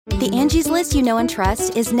The Angie's List you know and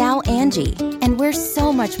trust is now Angie, and we're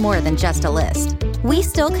so much more than just a list. We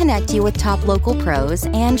still connect you with top local pros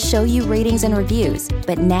and show you ratings and reviews,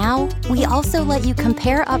 but now we also let you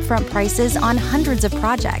compare upfront prices on hundreds of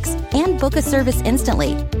projects and book a service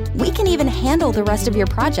instantly. We can even handle the rest of your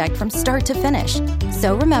project from start to finish.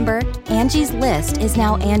 So remember, Angie's List is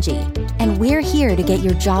now Angie, and we're here to get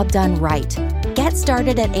your job done right. Get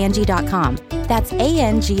started at Angie.com. That's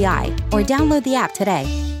ANGI, or download the app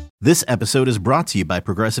today. This episode is brought to you by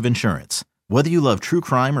Progressive Insurance. Whether you love true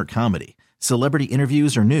crime or comedy, celebrity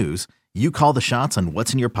interviews or news, you call the shots on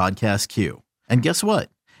what's in your podcast queue. And guess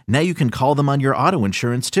what? Now you can call them on your auto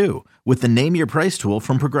insurance too with the Name Your Price tool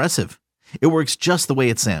from Progressive. It works just the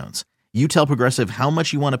way it sounds. You tell Progressive how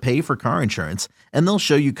much you want to pay for car insurance, and they'll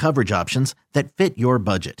show you coverage options that fit your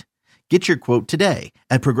budget. Get your quote today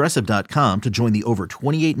at Progressive.com to join the over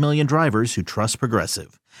 28 million drivers who trust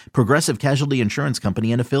Progressive. Progressive Casualty Insurance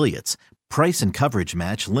Company and Affiliates. Price and coverage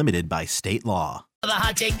match limited by state law. The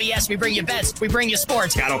Hot Take BS, we bring you bets, we bring you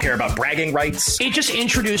sports. I don't care about bragging rights. It just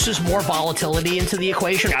introduces more volatility into the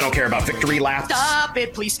equation. I don't care about victory laps. Stop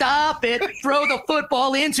it, please stop it. Throw the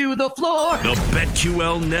football into the floor. The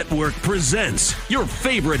BetQL Network presents your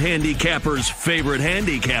favorite handicapper's favorite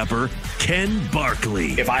handicapper, Ken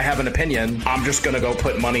Barkley. If I have an opinion, I'm just going to go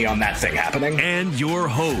put money on that thing happening. And your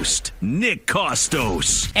host, Nick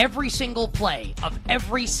Costos. Every single play of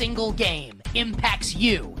every single game impacts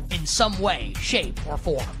you in some way, shape, or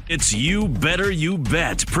form. It's You Better You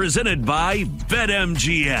Bet, presented by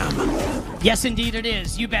BetMGM. Yes, indeed it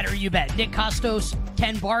is. You Better You Bet. Nick Costos,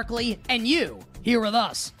 Ken Barkley, and you here with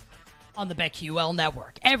us on the BetQL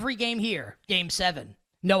Network. Every game here, Game 7.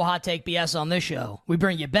 No Hot Take BS on this show. We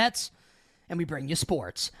bring you bets, and we bring you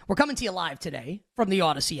sports. We're coming to you live today from the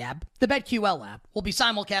Odyssey app. The BetQL app will be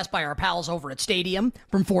simulcast by our pals over at Stadium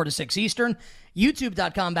from 4 to 6 Eastern,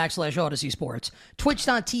 youtube.com/Odyssey Sports,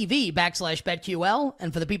 twitch.tv/BetQL,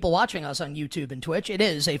 and for the people watching us on YouTube and Twitch, it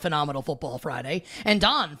is a Phenomenal Football Friday. And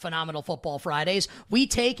on Phenomenal Football Fridays, we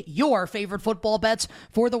take your favorite football bets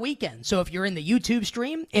for the weekend. So if you're in the YouTube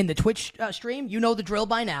stream, in the Twitch stream, you know the drill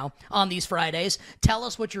by now on these Fridays. Tell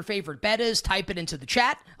us what your favorite bet is. Type it into the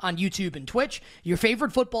chat on YouTube and Twitch. Your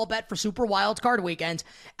favorite football bet for Super Wildcard Weekend.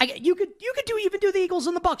 You could even do the Eagles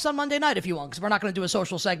and the Bucks on Monday night if you want, because we're not going to do a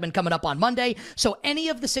social segment coming up on Monday. So any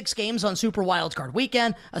of the 6 games on Super Wildcard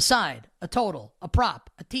Weekend, a side, a total, a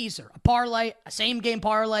prop, a teaser, a parlay, a same-game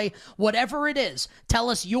parlay, whatever it is,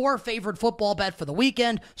 tell us your favorite football bet for the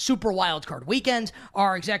weekend, Super Wildcard Weekend.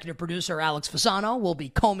 Our executive producer, Alex Fasano, will be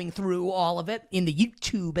combing through all of it in the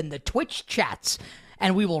YouTube and the Twitch chats.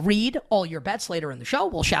 And we will read all your bets later in the show.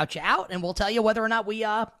 We'll shout you out, and we'll tell you whether or not we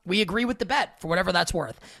agree with the bet, for whatever that's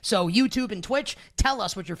worth. So YouTube and Twitch, tell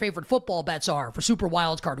us what your favorite football bets are for Super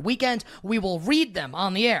Wildcard Weekend. We will read them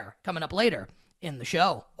on the air coming up later in the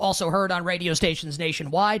show. Also heard on radio stations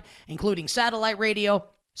nationwide, including satellite radio,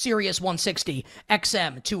 Sirius 160,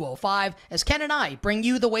 XM 205, as Ken and I bring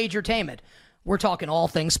you the Wagertainment. We're talking all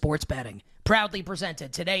things sports betting. Proudly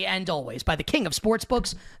presented today and always by the king of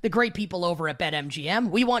sportsbooks, the great people over at BetMGM.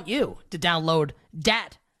 We want you to download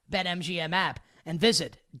that BetMGM app and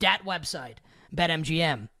visit that website,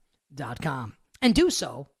 BetMGM.com. And do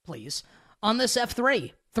so, please, on this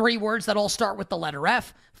F3. 3 words that all start with the letter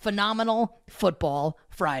F. Phenomenal Football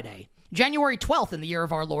Friday. January 12th in the year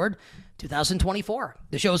of our Lord, 2024.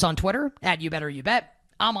 The show's on Twitter, at YouBetterYouBet.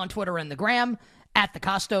 I'm on Twitter and the Gram, at the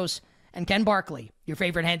Costos. And Ken Barkley, your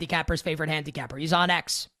favorite handicapper's favorite handicapper. He's on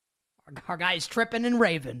X. Our guy's tripping and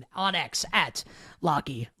raving on X at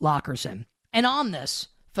Lockie Lockerson. And on this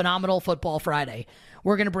Phenomenal Football Friday,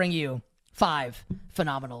 we're going to bring you 5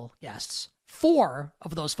 phenomenal guests. 4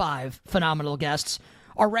 of those 5 phenomenal guests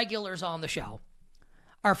are regulars on the show.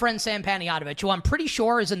 Our friend Sam Panayotovich, who I'm pretty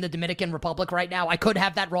sure is in the Dominican Republic right now. I could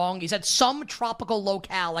have that wrong. He's at some tropical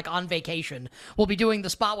locale, like on vacation. Will be doing the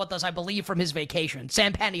spot with us, I believe, from his vacation.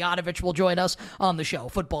 Sam Panayotovich will join us on the show.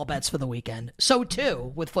 Football bets for the weekend. So,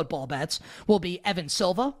 too, with football bets, will be Evan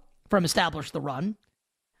Silva from Establish the Run.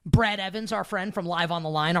 Brad Evans, our friend from Live on the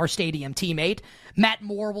Line, our stadium teammate. Matt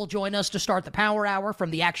Moore will join us to start the Power Hour from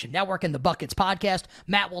the Action Network and the Buckets podcast.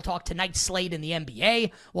 Matt will talk tonight's slate in the NBA.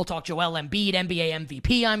 We'll talk Joel Embiid, NBA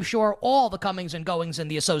MVP, I'm sure. All the comings and goings in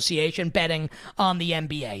the association, betting on the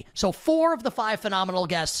NBA. So 4 of the 5 phenomenal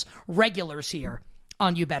guests, regulars here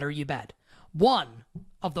on You Better You Bet. One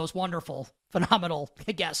of those wonderful, phenomenal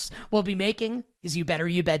guests will be making his You Better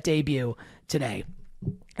You Bet debut today.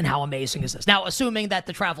 And how amazing is this? Now, assuming that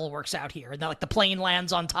the travel works out here and that the plane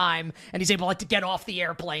lands on time and he's able to get off the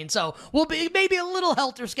airplane. So we'll be maybe a little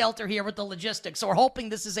helter-skelter here with the logistics. So we're hoping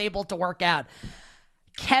this is able to work out.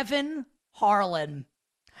 Kevin Harlan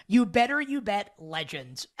You Bet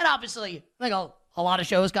legends. And obviously, a lot of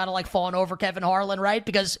shows got to fawn over Kevin Harlan, right?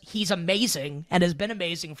 Because he's amazing and has been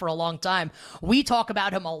amazing for a long time. We talk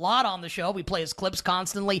about him a lot on the show. We play his clips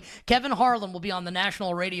constantly. Kevin Harlan will be on the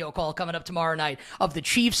national radio call coming up tomorrow night of the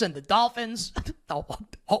Chiefs and the Dolphins.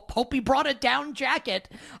 Hope he brought a down jacket.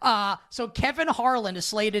 So Kevin Harlan is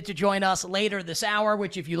slated to join us later this hour,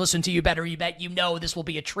 which if you listen to You Better You Bet, you know this will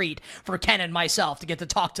be a treat for Ken and myself to get to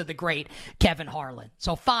talk to the great Kevin Harlan.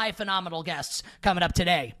 So 5 phenomenal guests coming up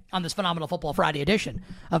today on this Phenomenal Football Friday edition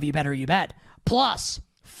of You Better You Bet. Plus,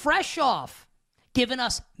 fresh off, giving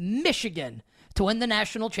us Michigan to win the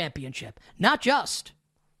national championship. Not just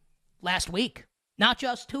last week, not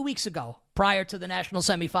just 2 weeks ago, prior to the national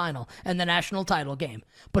semifinal and the national title game,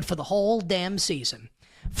 but for the whole damn season.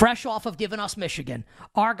 Fresh off of giving us Michigan,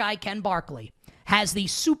 our guy Ken Barkley has the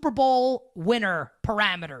Super Bowl winner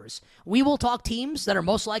parameters. We will talk teams that are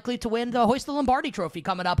most likely to win the Hoist the Lombardi Trophy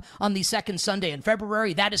coming up on the second Sunday in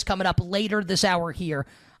February. That is coming up later this hour here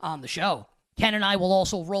on the show. Ken and I will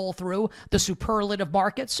also roll through the superlative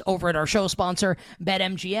markets over at our show sponsor,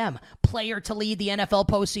 BetMGM. Player to lead the NFL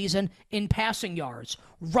postseason in passing yards,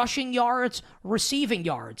 rushing yards, receiving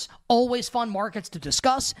yards. Always fun markets to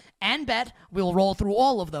discuss and bet. We'll roll through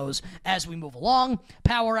all of those as we move along.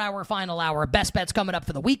 Power Hour, Final Hour, best bets coming up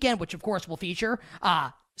for the weekend, which of course will feature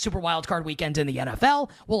Super Wildcard Weekend in the NFL.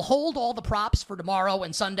 We'll hold all the props for tomorrow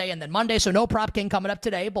and Sunday and then Monday, so no Prop King coming up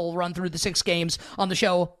today, but we'll run through the 6 games on the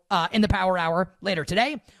show in the Power Hour later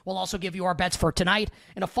today. We'll also give you our bets for tonight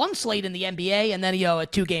and a fun slate in the NBA and then a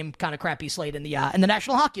 2-game kind of crappy slate in the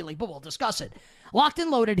National Hockey League, but we'll discuss it. Locked and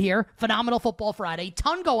loaded here. Phenomenal Football Friday.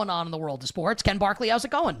 Ton going on in the world of sports. Ken Barkley, how's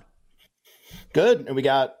it going? Good, and we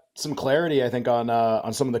got some clarity, I think,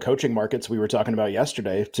 on some of the coaching markets we were talking about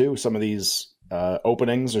yesterday, too. Some of these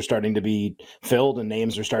openings are starting to be filled and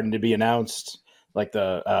names are starting to be announced. Like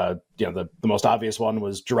the most obvious one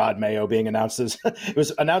was Gerard Mayo being announced as it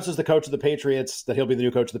was announced as the coach of the Patriots, that he'll be the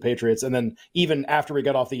new coach of the Patriots. And then even after we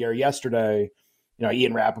got off the air yesterday,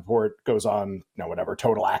 Ian Rappaport goes on,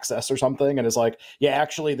 Total Access or something. And is like, yeah,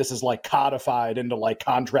 actually this is codified into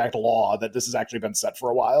contract law that this has actually been set for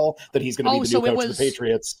a while, that he's going to be the new coach of the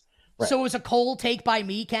Patriots. Right. So it was a cold take by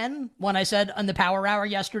me, Ken, when I said on the Power Hour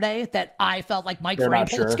yesterday that I felt like Mike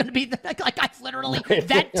Vrabel was going to be I literally,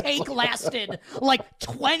 that take lasted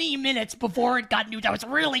 20 minutes before it got new. I was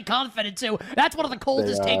really confident too. That's one of the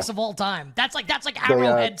coldest takes of all time. That's like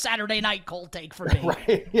Arrowhead Saturday night cold take for me.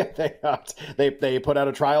 Right. Yeah. They put out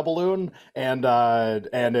a trial balloon and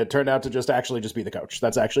it turned out to just be the coach.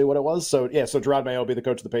 That's actually what it was. So Gerard Mayo will be the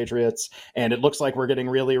coach of the Patriots. And it looks like we're getting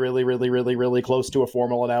really, really, really, really, really close to a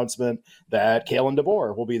formal announcement that Kalen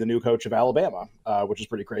DeBoer will be the new coach of Alabama, which is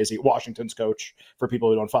pretty crazy. Washington's coach, for people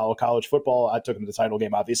who don't follow college football. I took him to the title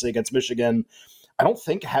game, obviously, against Michigan. I don't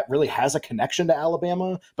think really has a connection to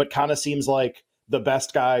Alabama, but kind of seems like the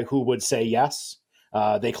best guy who would say yes.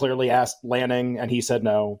 They clearly asked Lanning, and he said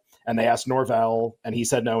no. And they asked Norvell, and he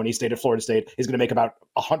said no, and he stayed at Florida State. He's going to make about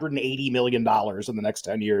 $180 million in the next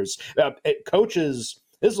 10 years. Coaches...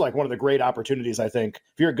 This is one of the great opportunities, I think.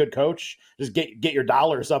 If you're a good coach, just get your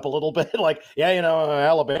dollars up a little bit.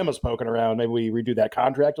 Alabama's poking around. Maybe we redo that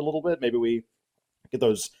contract a little bit. Maybe we get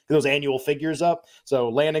those annual figures up. So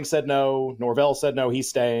Lanning said no. Norvell said no. He's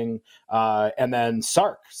staying. And then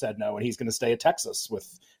Sark said no, and he's going to stay at Texas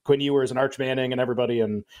with Quinn Ewers and Arch Manning and everybody,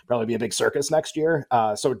 and probably be a big circus next year.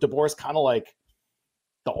 So DeBoer's kind of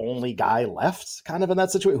the only guy left kind of in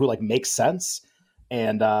that situation who makes sense.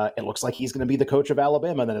 And it looks like he's going to be the coach of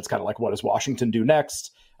Alabama. And then it's kind of what does Washington do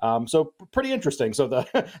next? So pretty interesting. So the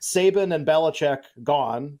Saban and Belichick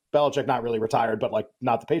gone. Belichick not really retired, but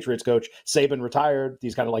not the Patriots coach. Saban retired.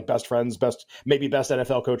 He's kind of best friends, maybe best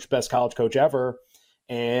NFL coach, best college coach ever.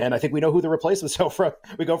 And I think we know who the replacement. So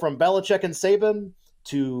we go from Belichick and Saban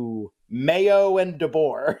to Mayo and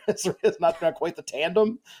DeBoer. It's not quite the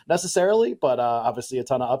tandem necessarily, but obviously a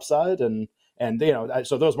ton of upside. And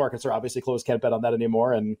so those markets are obviously closed. Can't bet on that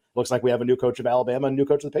anymore. And looks like we have a new coach of Alabama and a new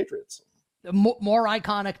coach of the Patriots. More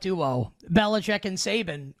iconic duo, Belichick and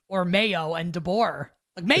Saban, or Mayo and DeBoer.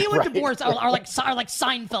 Mayo and DeBoer are like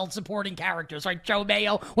Seinfeld supporting characters, right? Joe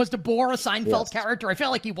Mayo. Was DeBoer a Seinfeld character? I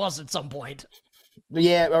feel like he was at some point.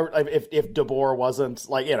 Yeah, or if DeBoer wasn't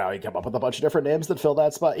he came up with a bunch of different names that fill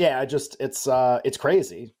that spot. Yeah, it's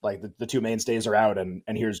crazy. The two mainstays are out, and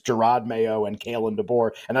here's Gerard Mayo and Kalen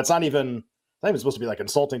DeBoer, and that's not even supposed to be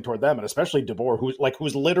insulting toward them, and especially DeBoer,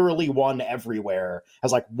 who's literally won everywhere,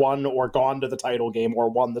 has won or gone to the title game or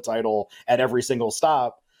won the title at every single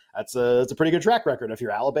stop. It's a pretty good track record if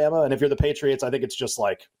you're Alabama, and if you're the Patriots, I think it's just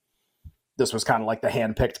this was kind of like the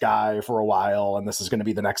handpicked guy for a while, and this is going to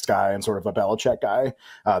be the next guy and sort of a Belichick guy.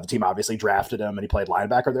 The team obviously drafted him, and he played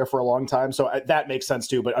linebacker there for a long time. So that makes sense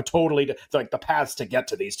too, but like the paths to get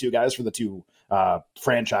to these two guys for the two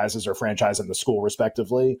franchises or franchise in the school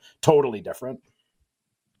respectively, totally different.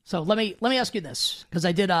 So let me ask you this, because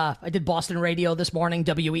I did Boston radio this morning,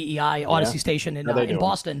 WEEI Odyssey Station in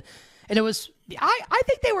Boston, and it was I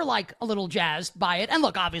think they were like a little jazzed by it. And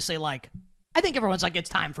look, obviously, like I think everyone's like, it's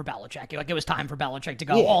time for Belichick. Like, it was time for Belichick to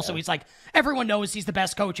go. Yeah. Also, he's like, everyone knows he's the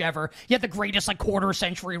best coach ever. He had the greatest like quarter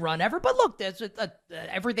century run ever. But look, there's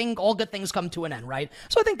everything, all good things come to an end, right?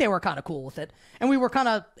 So I think they were kind of cool with it. And we were kind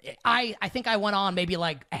of, I think I went on maybe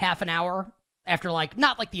like a half an hour after, like,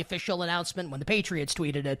 not like the official announcement when the Patriots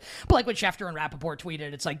tweeted it, but like when Schefter and Rappaport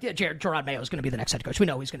tweeted, it's like, Gerard Mayo is going to be the next head coach. We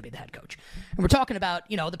know he's going to be the head coach. And we're talking about,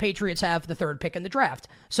 the Patriots have the third pick in the draft.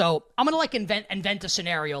 So I'm going to like invent a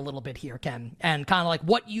scenario a little bit here, Ken, and kind of like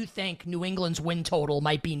what you think New England's win total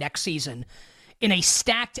might be next season in a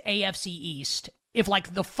stacked AFC East if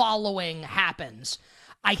like the following happens.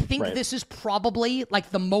 I think this is probably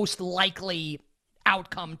like the most likely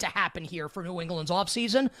outcome to happen here for New England's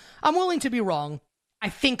offseason. I'm willing to be wrong. I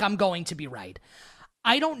think I'm going to be right.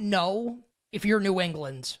 I don't know if you're New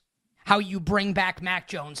England, how you bring back Mac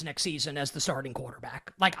Jones next season as the starting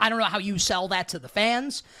quarterback. Like, I don't know how you sell that to the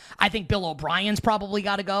fans. I think Bill O'Brien's probably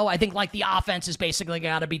got to go. I think like the offense is basically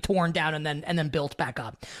got to be torn down and then built back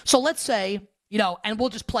up. So let's say, and we'll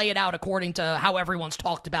just play it out according to how everyone's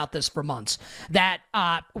talked about this for months, that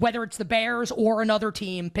whether it's the Bears or another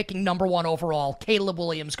team picking number 1 overall, Caleb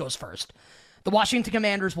Williams goes first. The Washington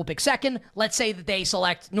Commanders will pick second. Let's say that they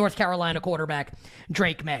select North Carolina quarterback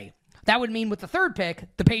Drake May. That would mean with the third pick,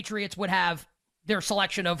 the Patriots would have their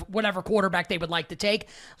selection of whatever quarterback they would like to take.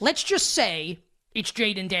 Let's just say it's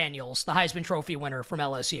Jaden Daniels, the Heisman Trophy winner from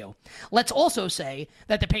LSU. Let's also say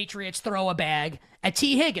that the Patriots throw a bag at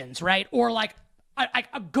T. Higgins, right? Or like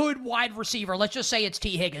a good wide receiver. Let's just say it's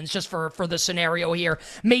T. Higgins, just for the scenario here.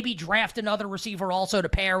 Maybe draft another receiver also to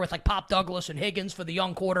pair with like Pop Douglas and Higgins for the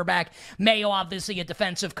young quarterback. Mayo, obviously, a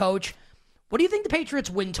defensive coach. What do you think the Patriots'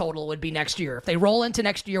 win total would be next year if they roll into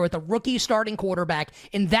next year with a rookie starting quarterback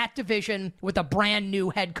in that division with a brand new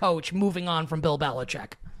head coach moving on from Bill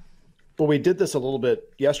Belichick? Well, we did this a little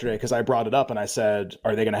bit yesterday because I brought it up and I said,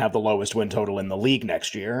 are they going to have the lowest win total in the league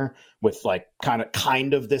next year with like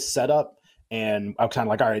kind of this setup? And I was kind of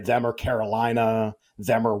like, all right, them or Carolina,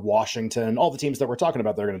 them or Washington, all the teams that we're talking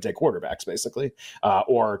about, they're going to take quarterbacks basically,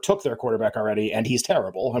 or took their quarterback already and he's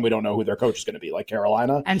terrible and we don't know who their coach is going to be, like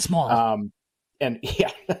Carolina. And small. And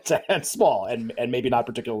small and maybe not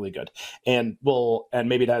particularly good. And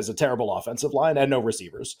maybe it has a terrible offensive line and no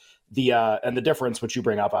receivers. And the difference, which you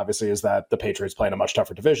bring up, obviously, is that the Patriots play in a much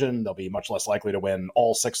tougher division. They'll be much less likely to win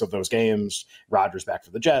all 6 of those games. Rodgers back for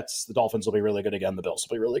the Jets. The Dolphins will be really good again. The Bills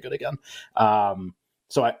will be really good again.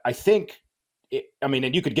 So I think,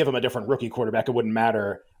 and you could give them a different rookie quarterback. It wouldn't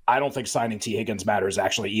matter. I don't think signing T. Higgins matters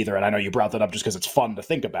actually either. And I know you brought that up just because it's fun to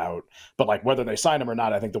think about. But like whether they sign him or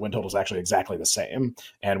not, I think the win total is actually exactly the same.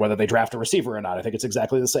 And whether they draft a receiver or not, I think it's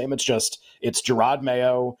exactly the same. It's Gerard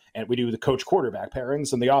Mayo, and we do the coach quarterback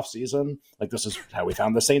pairings in the offseason. Like this is how we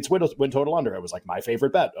found the Saints win total under. It was like my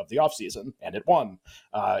favorite bet of the offseason, and it won.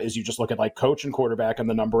 Is you just look at like coach and quarterback and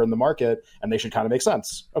the number in the market, and they should kind of make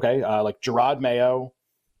sense. Okay, like Gerard Mayo,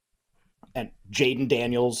 and Jaden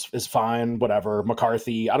Daniels is fine, whatever.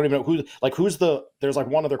 McCarthy, I don't even know there's like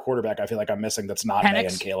one other quarterback I feel like I'm missing that's not May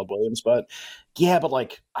and Caleb Williams, but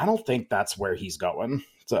like I don't think that's where he's going.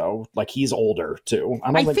 So like he's older too.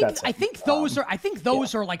 I think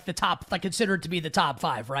those are like the top, like considered to be the top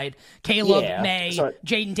 5, right? Caleb, May,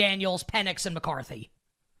 Jaden Daniels, Penix, and McCarthy.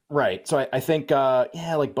 Right. So I think,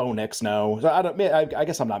 like Bo Nix, no. So I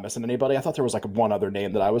guess I'm not missing anybody. I thought there was like one other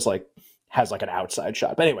name that I was like, has like an outside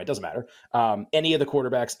shot. But anyway, it doesn't matter. Any of the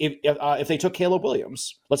quarterbacks, if they took Caleb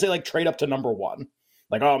Williams, let's say like trade up to number 1,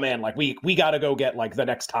 like, oh man, like we got to go get like the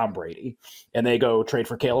next Tom Brady, and they go trade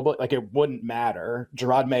for Caleb, like it wouldn't matter.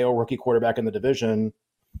 Gerard Mayo, rookie quarterback in the division,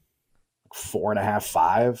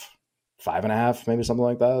 4.5, 5.5, maybe something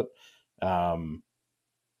like that. And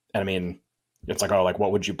I mean, it's like, oh, like,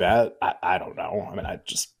 what would you bet? I don't know. I mean,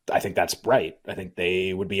 I think that's right. I think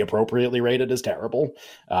they would be appropriately rated as terrible.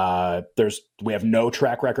 We have no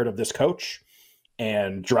track record of this coach,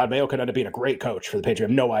 and Gerard Mayo could end up being a great coach for the Patriots.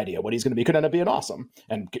 I have no idea what he's going to be. Could end up being awesome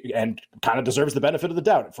and kind of deserves the benefit of the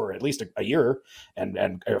doubt for at least a year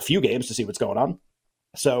and a few games to see what's going on.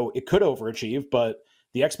 So it could overachieve, but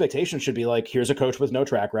the expectation should be like, here's a coach with no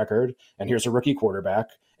track record, and here's a rookie quarterback,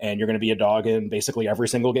 and you're going to be a dog in basically every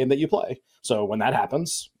single game that you play. So when that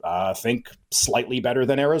happens, think slightly better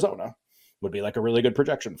than Arizona. would be like a really good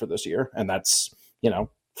projection for this year. And that's,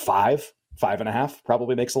 5.5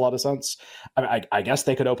 probably makes a lot of sense. I guess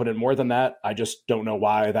they could open it more than that. I just don't know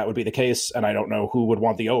why that would be the case. And I don't know who would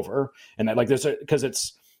want the over. And that, like, because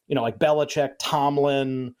it's, like Belichick,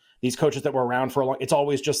 Tomlin, these coaches that were around for a long, it's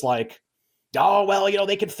always just like, oh, well,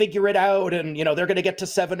 they can figure it out. And, they're going to get to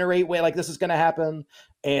 7 or 8 like this is going to happen.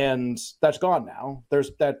 And that's gone now.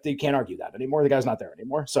 You can't argue that anymore. The guy's not there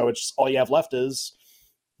anymore. So it's just, all you have left is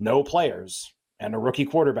no players and a rookie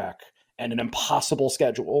quarterback and an impossible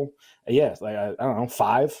schedule. Yeah, I don't know,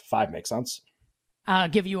 5 makes sense. I'll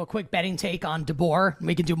give you a quick betting take on DeBoer.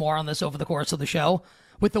 We can do more on this over the course of the show.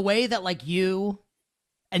 With the way that, like, you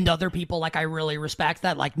and other people, like, I really respect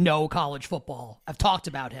that, like, know college football, I've talked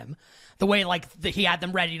about him. The way, like, he had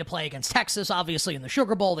them ready to play against Texas, obviously, in the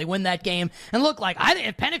Sugar Bowl. They win that game. And look, like,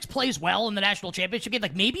 if Penix plays well in the national championship game,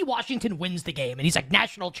 like, maybe Washington wins the game. And he's, like,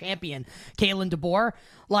 national champion, Kalen DeBoer.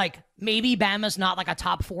 Like, maybe Bama's not, like, a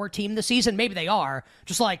top 4 team this season. Maybe they are.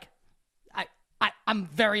 Just, like, I'm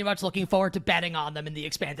very much looking forward to betting on them in the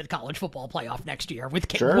expanded college football playoff next year with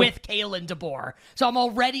Kalen DeBoer. So I'm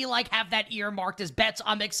already, like, have that earmarked as bets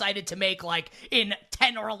I'm excited to make, like, in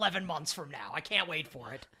 10 or 11 months from now. I can't wait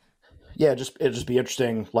for it. Yeah, it'd just be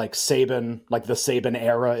interesting. Like, Saban, like, the Saban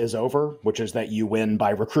era is over, which is that you win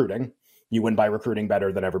by recruiting. You win by recruiting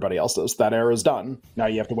better than everybody else does. That era is done. Now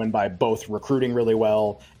you have to win by both recruiting really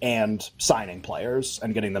well and signing players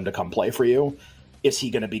and getting them to come play for you. Is he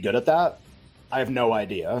going to be good at that? I have no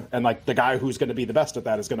idea. And, like, the guy who's going to be the best at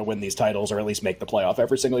that is going to win these titles or at least make the playoff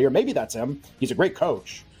every single year. Maybe that's him. He's a great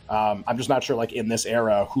coach. I'm just not sure, like, in this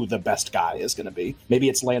era, who the best guy is going to be. Maybe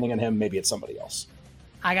it's landing on him. Maybe it's somebody else.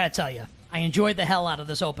 I got to tell you, I enjoyed the hell out of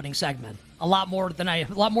this opening segment. A lot more than I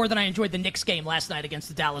enjoyed the Knicks game last night against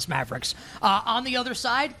the Dallas Mavericks. On the other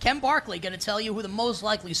side, Ken Barkley going to tell you who the most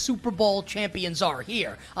likely Super Bowl champions are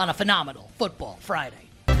here on a phenomenal Football Friday.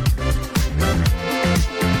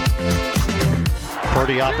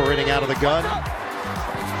 Purdy operating out of the gun.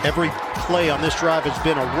 Every play on this drive has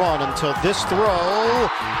been a run until this throw.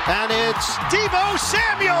 And it's Deebo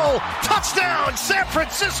Samuel. Touchdown, San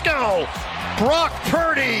Francisco. Brock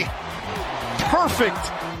Purdy. Perfect.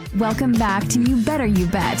 Welcome back to You Better You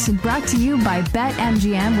Bet, brought to you by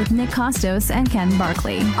BetMGM with Nick Kostos and Ken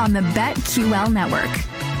Barkley on the BetQL network.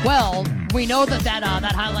 Well, we know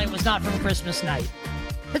that highlight was not from Christmas night.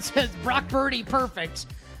 It says Brock Purdy perfect.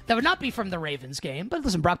 That would not be from the Ravens game. But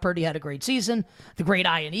listen, Brock Purdy had a great season. The great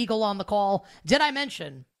Iron Eagle on the call. Did I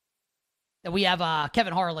mention that we have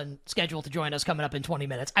Kevin Harlan scheduled to join us coming up in 20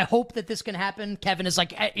 minutes? I hope that this can happen. Kevin is,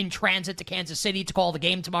 like, in transit to Kansas City to call the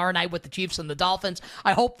game tomorrow night with the Chiefs and the Dolphins.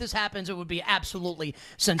 I hope this happens. It would be absolutely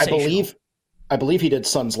sensational. I believe he did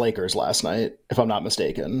Suns Lakers last night, if I'm not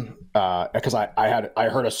mistaken. Because I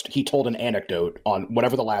heard he told an anecdote on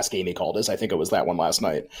whatever the last game he called is. I think it was that one last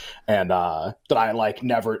night, and that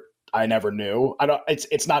I never knew.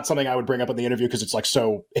 It's not something I would bring up in the interview because it's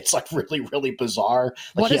like really, really bizarre.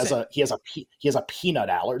 Like, he has a peanut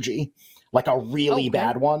allergy, like a really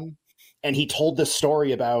bad one, and he told this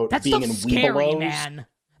story about being in Weebelows, man.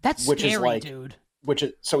 That's scary, dude.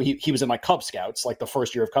 So he was in, like, Cub Scouts, like the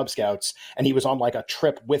first year of Cub Scouts, and he was on, like, a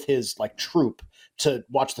trip with his, like, troop to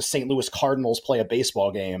watch the St. Louis Cardinals play a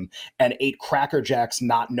baseball game, and ate Cracker Jacks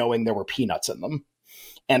not knowing there were peanuts in them.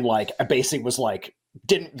 And, like, basically was like,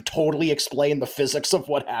 didn't totally explain the physics of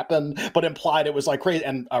what happened, but implied it was, like, crazy.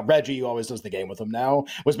 And Reggie, who always does the game with him now,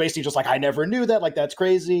 was basically just like, I never knew that. Like, that's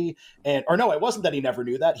crazy. Or no, it wasn't that he never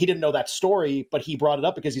knew that. He didn't know that story, but he brought it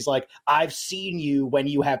up because he's like, I've seen you when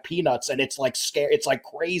you have peanuts, and it's, like, scary. It's, like,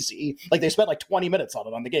 crazy. Like, they spent, like, 20 minutes on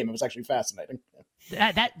it on the game. It was actually fascinating.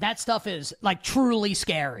 That stuff is, like, truly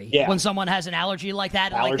scary. Yeah. When someone has an allergy like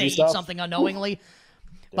that, and, like, they eat something unknowingly.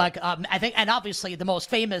 Like, I think, and obviously the most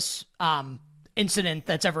famous incident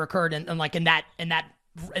that's ever occurred in that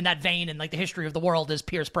vein in, like, the history of the world is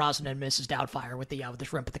Pierce Brosnan and Mrs. Doubtfire with the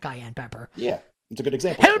shrimp with the cayenne pepper. Yeah, it's a good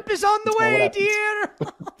example. Help is on the way, dear.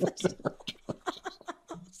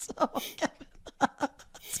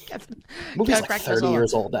 Kevin, movie's like 30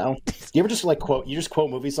 years old now. You ever just, like, quote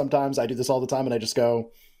movies sometimes? I do this all the time, and I just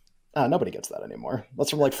go, nobody gets that anymore. That's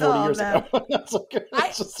from, like, 40 years ago.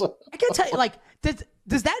 I can't tell you, like,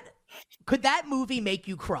 could that movie make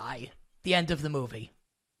you cry? The end of the movie?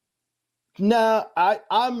 Nah,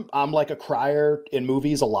 I'm like a crier in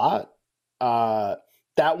movies a lot.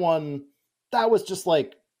 That one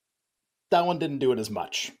didn't do it as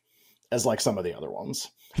much as, like, some of the other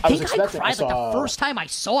ones. I cried the first time I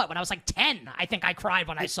saw it when I was, like, 10. I think I cried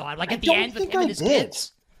when I saw it, like, at the end with him and his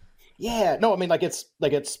kids. Yeah, no, I mean, like, it's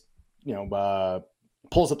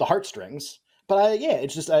pulls at the heartstrings. But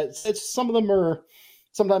it's just it's some of them are.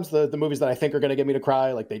 sometimes the movies that I think are going to get me to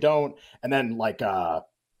cry, like they don't. And then like,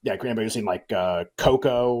 anybody's seen like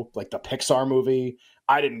Coco, like the Pixar movie.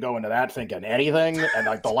 I didn't go into that thinking anything. And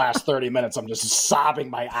like the last 30 minutes, I'm just sobbing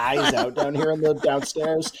my eyes out down here in the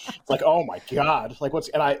downstairs. It's like, oh my God. Like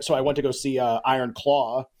so I went to go see Iron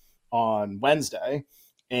Claw on Wednesday,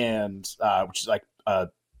 and which is like a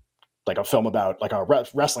film about like a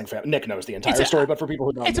wrestling family. Nick knows the entire story, but for people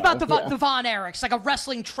who don't it's know, about the Von Erichs, like a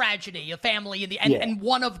wrestling tragedy, a family, and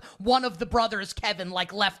one of the brothers, Kevin,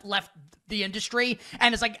 like left the industry,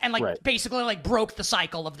 and it's like basically like broke the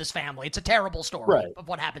cycle of this family. It's a terrible story of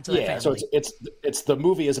what happened to that family. So it's the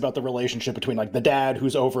movie is about the relationship between like the dad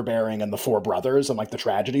who's overbearing and the four brothers and like the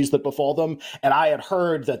tragedies that befall them. And I had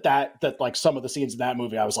heard that like some of the scenes in that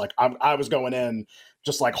movie, I was like, I was going in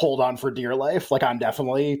just like hold on for dear life. Like I'm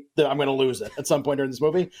going to lose it at some point during this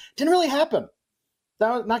movie. Didn't really happen.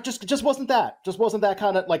 That just wasn't that. Just wasn't that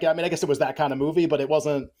kind of like, I mean, I guess it was that kind of movie, but it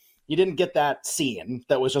wasn't. You didn't get that scene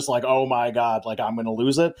that was just like, oh my God, like I'm going to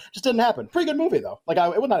lose it. Just didn't happen. Pretty good movie though. Like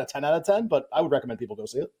it was not a 10 out of 10, but I would recommend people go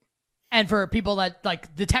see it. And for people that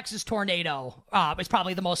like the Texas Tornado is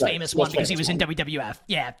probably the most famous one because he was in WWF.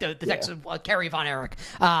 Yeah, the Texas Kerry Von Erich,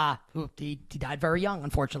 who he died very young,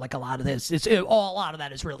 unfortunately. Like a lot of this, a lot of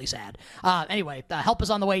that is really sad. Anyway, help is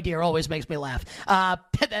on the way, dear. Always makes me laugh.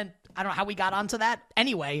 But then I don't know how we got onto that.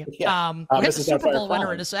 Anyway, we'll get the Super Bowl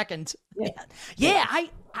winner in a second. Yeah.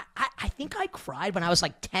 I think I cried when I was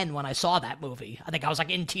like 10 when I saw that movie. I think I was like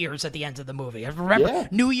in tears at the end of the movie. I remember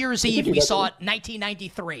New Year's Eve, we saw it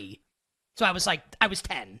 1993. So I was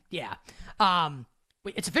 10. Yeah.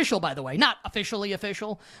 It's official, by the way. Not officially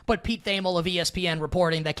official, but Pete Thamel of ESPN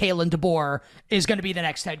reporting that Kalen DeBoer is going to be the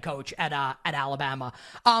next head coach at Alabama.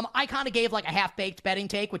 I kind of gave like a half-baked betting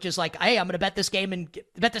take, which is like, hey, I'm going to bet this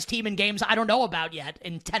team in games I don't know about yet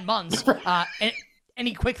in 10 months.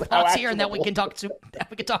 Any quick thoughts here, and then we can talk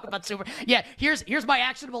about Super. Yeah, here's my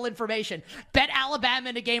actionable information. Bet Alabama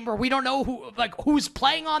in a game where we don't know who's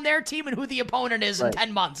playing on their team and who the opponent is in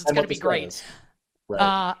 10 months. It's going to be great.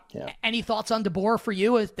 Any thoughts on DeBoer for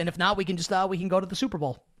you? And if not, we can go to the Super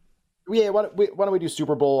Bowl. Yeah, why don't we do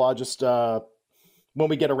Super Bowl? I'll just when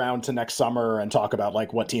we get around to next summer and talk about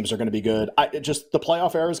like what teams are going to be good. The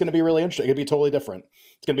playoff era is going to be really interesting. It'll be totally different.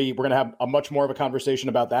 We're going to have a much more of a conversation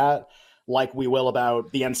about that, like we will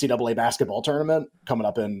about the NCAA basketball tournament coming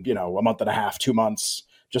up in, a month and a half, 2 months,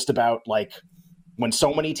 just about like when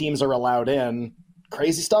so many teams are allowed in,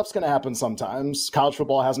 crazy stuff's going to happen sometimes. College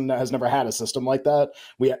football has never had a system like that.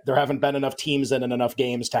 There haven't been enough teams in and enough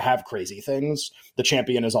games to have crazy things. The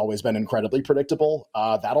champion has always been incredibly predictable.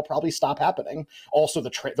 That'll probably stop happening. Also,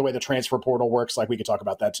 the way the transfer portal works, like we could talk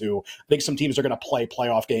about that too. I think some teams are going to play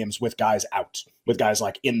playoff games with guys out, with guys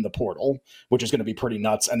like in the portal, which is going to be pretty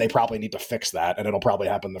nuts. And they probably need to fix that, and it'll probably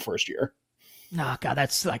happen the first year. Oh, God,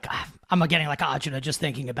 that's like, I'm getting like agita just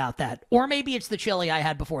thinking about that. Or maybe it's the chili I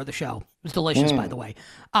had before the show. It was delicious, by the way.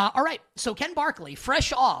 All right, so Ken Barkley,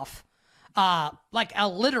 fresh off like a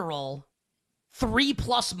literal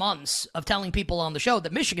 3+ months of telling people on the show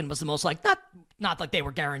that Michigan was the most not like they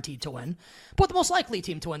were guaranteed to win, but the most likely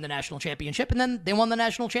team to win the national championship, and then they won the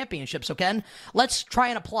national championship. So, Ken, let's try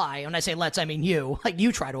and apply. When I say let's, I mean you. Like,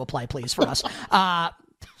 you try to apply, please, for us.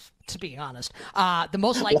 To be honest, the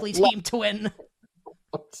most likely team to win.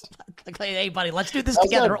 Like, hey, buddy, let's do this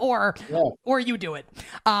together, or you do it.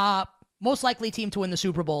 Most likely team to win the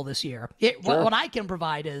Super Bowl this year. What I can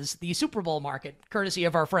provide is the Super Bowl market, courtesy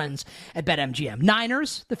of our friends at BetMGM.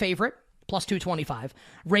 Niners, the favorite, plus 225.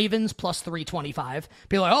 Ravens, plus 325.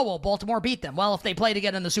 People are like, oh, well, Baltimore beat them. Well, if they play to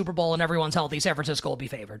get in the Super Bowl and everyone's healthy, San Francisco will be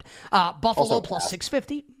favored. Buffalo, plus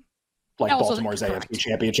 650. Like Baltimore's AFC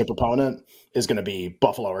championship opponent is going to be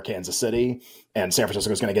Buffalo or Kansas City, and San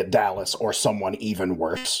Francisco is going to get Dallas or someone even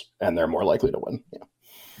worse, and they're more likely to win.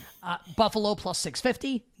 Yeah. Buffalo plus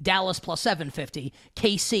 650, Dallas plus 750,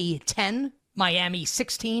 KC 10, Miami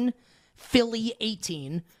 16, Philly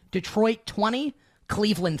 18, Detroit 20,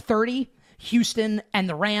 Cleveland 30, Houston and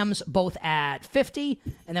the Rams both at 50,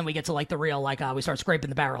 and then we get to like the real we start scraping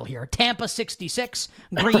the barrel here. Tampa 66,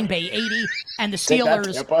 Green Bay 80, and the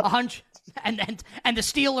Steelers 100. And the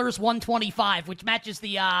Steelers 125, which matches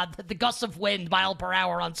the gusts of wind mile per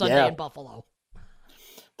hour on Sunday in Buffalo.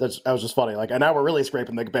 That was just funny. And now we're really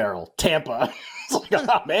scraping the barrel. Tampa. It's like,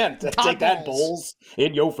 oh man, take that, Bulls,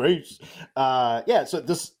 in your face. So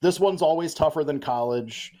this one's always tougher than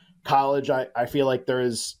college. College, I feel like there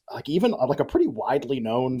is even a pretty widely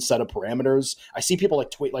known set of parameters. I see people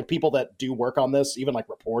tweet, people that do work on this, even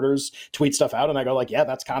reporters tweet stuff out, and I go yeah,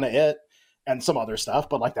 that's kind of it. And some other stuff,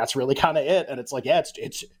 but that's really kind of it. And it's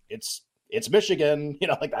it's Michigan,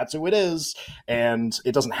 like that's who it is. And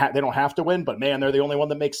it doesn't they don't have to win, but man, they're the only one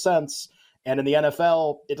that makes sense. And in the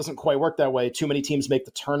NFL, it doesn't quite work that way. Too many teams make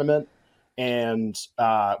the tournament. And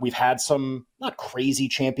we've had some not crazy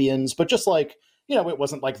champions, but just like, it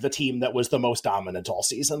wasn't like the team that was the most dominant all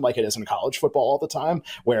season, like it is in college football all the time,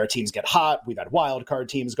 where teams get hot. We've had wild card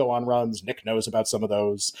teams go on runs. Nick knows about some of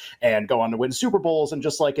those and go on to win Super Bowls. And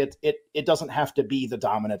just like it doesn't have to be the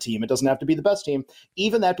dominant team. It doesn't have to be the best team.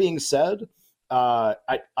 Even that being said,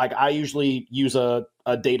 I usually use a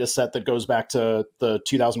data set that goes back to the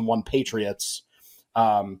 2001 Patriots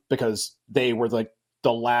because they were like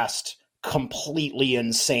the last completely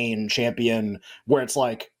insane champion where it's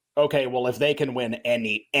like, okay, well, if they can win,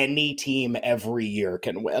 any team every year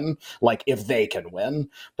can win. Like if they can win,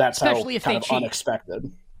 that's especially how kind of cheat.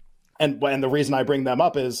 Unexpected. And the reason I bring them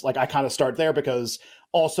up is like I kind of start there because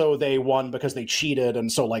also they won because they cheated.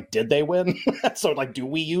 And so like, did they win? So like, do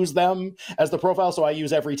we use them as the profile? So I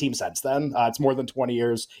use every team since then. It's more than 20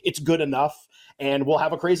 years. It's good enough. And we'll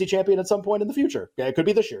have a crazy champion at some point in the future. It could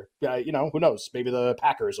be this year. Who knows? Maybe the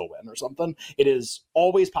Packers will win or something. It is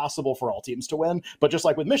always possible for all teams to win. But just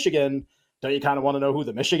like with Michigan, don't you kind of want to know who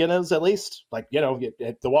the Michigan is at least? Like,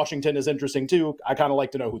 the Washington is interesting too. I kind of like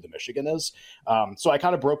to know who the Michigan is. So I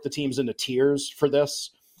kind of broke the teams into tiers for this.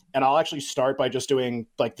 And I'll actually start by just doing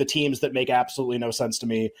like the teams that make absolutely no sense to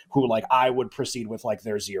me, who like I would proceed with like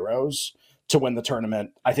their zeros to win the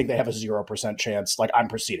tournament. I think they have a 0% chance. Like I'm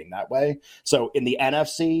proceeding that way. So in the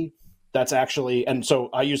NFC, that's actually, and so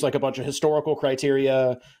I use like a bunch of historical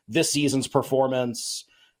criteria, this season's performance,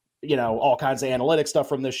 all kinds of analytic stuff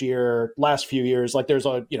from this year, last few years. Like there's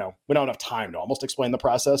we don't have time to almost explain the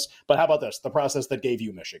process, but how about this? The process that gave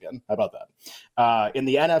you Michigan. How about that? In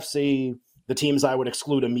the NFC, the teams I would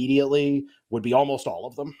exclude immediately would be almost all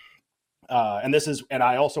of them. And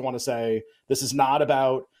I also want to say, this is not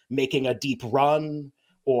about making a deep run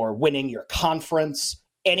or winning your conference.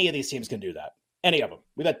 Any of these teams can do that. Any of them.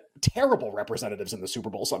 We've had terrible representatives in the Super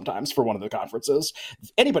Bowl sometimes for one of the conferences.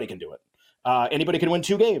 Anybody can do it. Anybody can win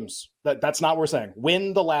 2 games. That's not what we're saying.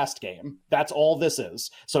 Win the last game. That's all this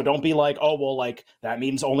is. So don't be like, oh, well, like that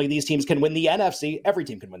means only these teams can win the NFC. Every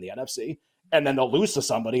team can win the NFC. And then they'll lose to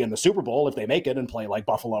somebody in the Super Bowl if they make it and play like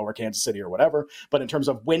Buffalo or Kansas City or whatever. But in terms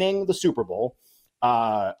of winning the Super Bowl,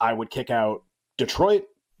 I would kick out Detroit,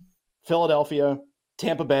 Philadelphia,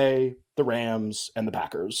 Tampa Bay, the Rams, and the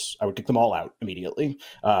Packers. I would kick them all out immediately.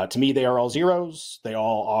 To me, they are all zeros. They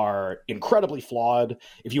all are incredibly flawed.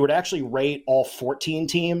 If you were to actually rate all 14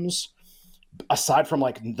 teams, aside from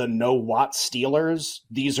like the no Watt Steelers,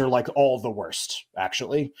 these are like all the worst,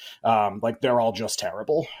 actually. Like they're all just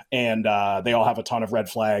terrible. And they all have a ton of red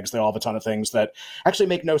flags. They all have a ton of things that actually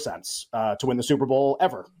make no sense to win the Super Bowl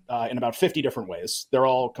ever in about 50 different ways. They're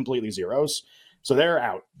all completely zeros. So they're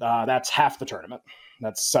out. That's half the tournament.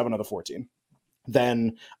 That's 7 of the 14.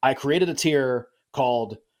 Then I created a tier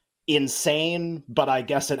called Insane, but I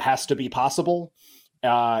guess it has to be possible.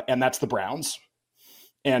 And that's the Browns.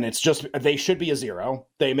 And it's just, they should be a 0.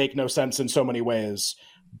 They make no sense in so many ways.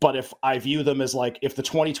 But if I view them as like, if the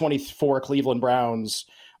 2024 Cleveland Browns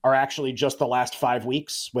are actually just the last 5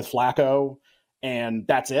 weeks with Flacco and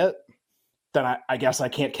that's it, then I guess I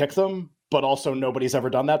can't kick them. But also nobody's ever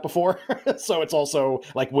done that before. So it's also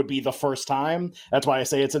like would be the first time. That's why I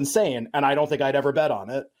say it's insane. And I don't think I'd ever bet on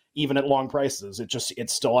it, even at long prices.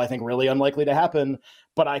 It's still, I think, really unlikely to happen,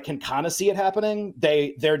 but I can kind of see it happening.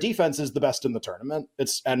 Their defense is the best in the tournament.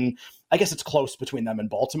 And I guess it's close between them and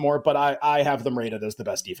Baltimore, but I have them rated as the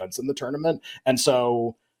best defense in the tournament. And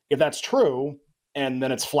so if that's true, and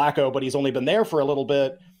then it's Flacco, but he's only been there for a little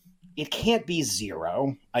bit, it can't be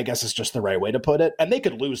 0, I guess is just the right way to put it. And they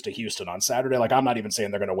could lose to Houston on Saturday. Like, I'm not even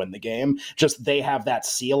saying they're going to win the game. Just they have that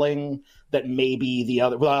ceiling that maybe the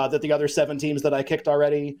other 7 teams that I kicked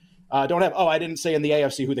already don't have. Oh, I didn't say in the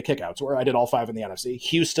AFC who the kickouts were. I did all 5 in the NFC.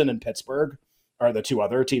 Houston and Pittsburgh are the 2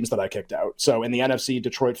 other teams that I kicked out. So in the NFC,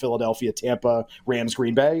 Detroit, Philadelphia, Tampa, Rams,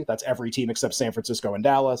 Green Bay. That's every team except San Francisco and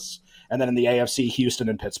Dallas. And then in the AFC, Houston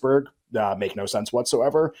and Pittsburgh make no sense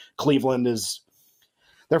whatsoever. Cleveland is...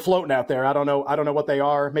 They're floating out there. I don't know what they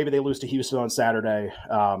are. Maybe they lose to Houston on Saturday.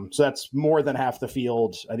 So that's more than half the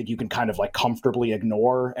field. I think you can kind of like comfortably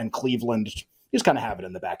ignore, and Cleveland, you just kind of have it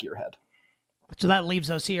in the back of your head. So that leaves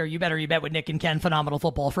us here. You better you bet with Nick and Ken, Phenomenal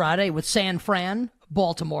Football Friday, with San Fran,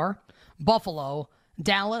 Baltimore, Buffalo,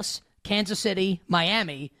 Dallas, Kansas City,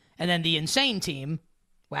 Miami, and then the insane team,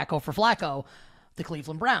 wacko for Flacco, the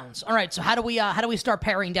Cleveland Browns. All right, so how do we start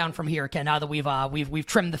paring down from here, Ken? Now that we've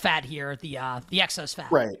trimmed the fat here, the excess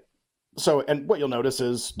fat. Right. So, and what you'll notice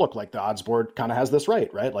is, look, like the odds board kind of has this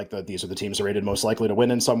right? Like these are the teams that are rated most likely to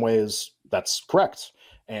win in some ways. That's correct.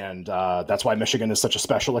 And that's why Michigan is such a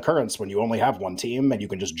special occurrence when you only have one team and you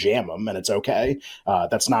can just jam them and it's okay.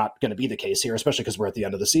 That's not going to be the case here, especially because we're at the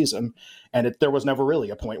end of the season. And there was never really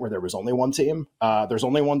a point where there was only one team. There's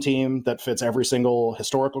only one team that fits every single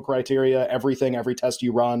historical criteria, everything, every test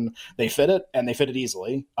you run. They fit it, and they fit it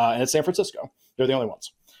easily. And it's San Francisco. They're the only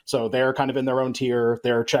ones. So they're kind of in their own tier.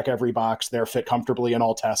 They're check every box. They're fit comfortably in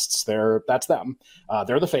all tests. That's them.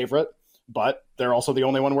 They're the favorite, but they're also the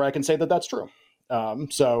only one where I can say that that's true.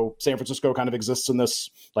 So San Francisco kind of exists in this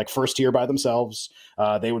like first tier by themselves.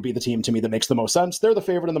 They would be the team to me that makes the most sense. They're the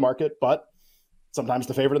favorite in the market, but sometimes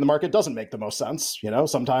the favorite in the market doesn't make the most sense.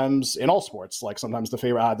 Sometimes in all sports, like sometimes the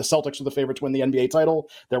Celtics are the favorite to win the NBA title.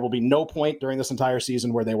 There will be no point during this entire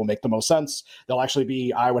season where they will make the most sense. They'll actually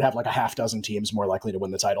be, I would have like a half dozen teams more likely to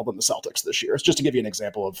win the title than the Celtics this year. It's just to give you an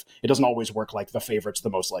example of, it doesn't always work like the favorite's the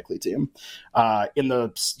most likely team. In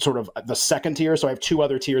the sort of the second tier, so I have two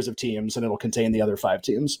other tiers of teams and it'll contain the other 5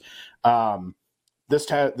 teams.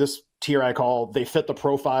 This tier I call, they fit the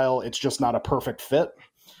profile. It's just not a perfect fit.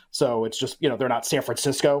 So it's just, they're not San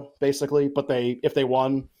Francisco, basically, but if they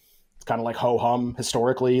won, it's kind of like ho-hum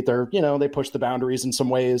historically. They push the boundaries in some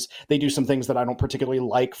ways. They do some things that I don't particularly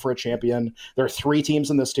like for a champion. There are 3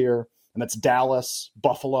 teams in this tier, and that's Dallas,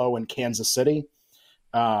 Buffalo, and Kansas City.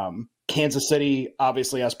 Kansas City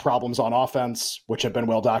obviously has problems on offense, which have been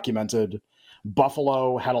well documented.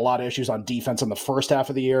 Buffalo had a lot of issues on defense in the first half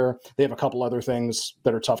of the year. They have a couple other things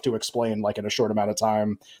that are tough to explain, like in a short amount of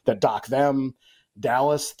time, that dock them.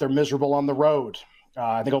 Dallas, they're miserable on the road.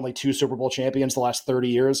 I think only 2 Super Bowl champions the last 30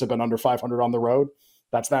 years have been under 500 on the road.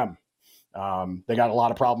 That's them. They got a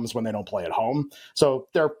lot of problems when they don't play at home. So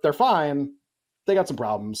they're fine. They got some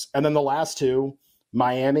problems. And then the last 2,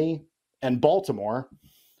 Miami and Baltimore,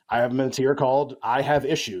 I have them in a tier called I have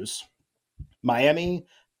issues. Miami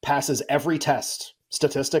passes every test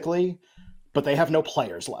statistically, but they have no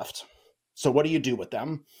players left. So what do you do with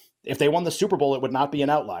them? If they won the Super Bowl, it would not be an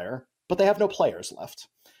outlier, but they have no players left.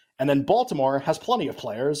 And then Baltimore has plenty of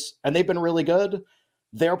players, and they've been really good.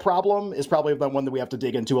 Their problem is probably the one that we have to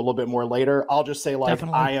dig into a little bit more later. I'll just say,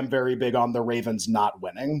 Definitely. I am very big on the Ravens not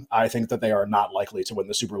winning. I think that they are not likely to win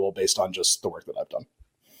the Super Bowl based on just the work that I've done.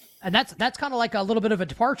 And that's kind of like a little bit of a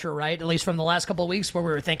departure, right? At least from the last couple of weeks where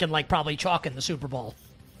we were thinking like probably chalk in the Super Bowl.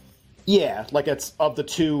 Yeah, like it's of the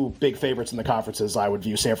 2 big favorites in the conferences, I would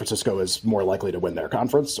view San Francisco as more likely to win their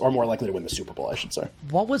conference, or more likely to win the Super Bowl, I should say.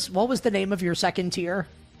 What was the name of your second tier?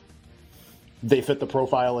 They fit the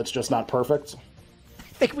profile, it's just not perfect. I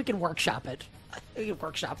think we can workshop it. We can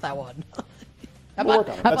workshop that one. How We'll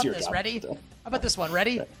about this? Job. Ready? How about this one?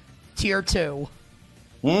 Ready? Okay. Tier 2.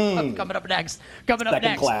 Coming up next.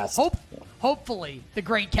 Second class. Hopefully, the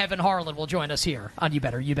great Kevin Harlan will join us here on You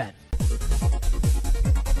Better You Bet.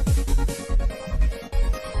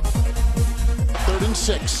 3rd and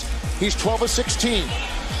 6. He's 12 of 16.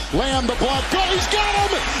 Lamb the block. Go! He's got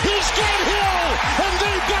him! He's got Hill! And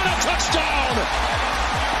they've got a touchdown!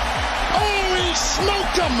 Oh, he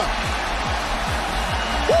smoked him!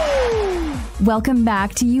 Woo! Welcome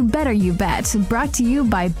back to You Better You Bet, brought to you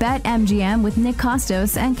by BetMGM with Nick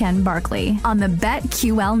Costos and Ken Barkley on the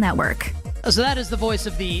BetQL network. So that is the voice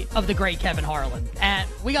of the great Kevin Harlan. And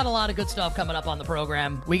we got a lot of good stuff coming up on the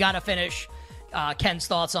program. We got to finish Ken's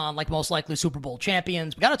thoughts on like most likely Super Bowl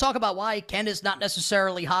champions. We got to talk about why Ken is not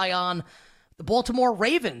necessarily high on the Baltimore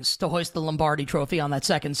Ravens to hoist the Lombardi Trophy on that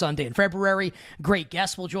second Sunday in February. Great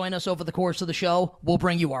guests will join us over the course of the show. We'll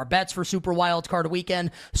bring you our bets for Super Wildcard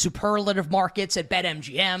Weekend, superlative markets at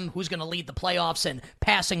BetMGM, who's going to lead the playoffs in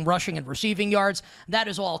passing, rushing, and receiving yards. That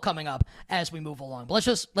is all coming up as we move along. But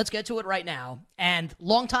let's get to it right now. And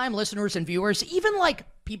longtime listeners and viewers, even like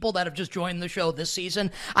people that have just joined the show this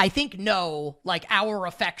season, I think know like our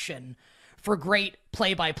affection for great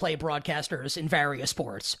play-by-play broadcasters in various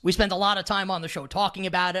sports. We spend a lot of time on the show talking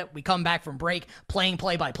about it. We come back from break playing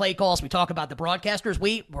play-by-play calls. We talk about the broadcasters.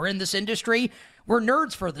 We're in this industry. We're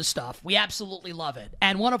nerds for this stuff. We absolutely love it.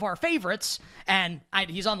 And one of our favorites, and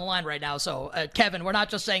he's on the line right now, so Kevin, we're not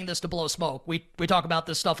just saying this to blow smoke. We talk about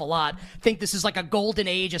this stuff a lot. Think this is like a golden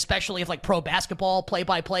age, especially of like pro basketball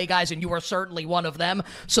play-by-play guys, and you are certainly one of them.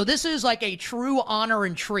 So this is like a true honor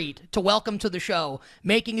and treat to welcome to the show,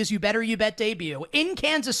 making his You Better You Bet debut in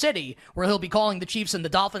Kansas City, where he'll be calling the Chiefs and the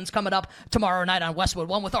Dolphins coming up tomorrow night on Westwood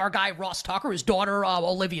One with our guy Ross Tucker. His daughter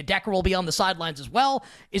Olivia Decker will be on the sidelines as well.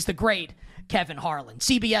 Is the great Kevin Harlan,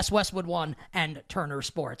 CBS, Westwood One, and Turner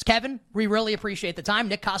Sports. Kevin, we really appreciate the time.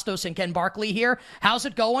 Nick Costos and Ken Barkley here. How's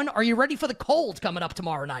it going? Are you ready for the cold coming up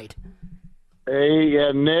tomorrow night?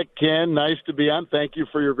 Hey, Nick, Ken, nice to be on. Thank you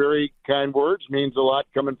for your very kind words. Means a lot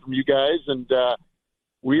coming from you guys. And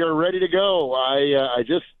we are ready to go. I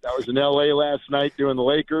was in L.A. last night doing the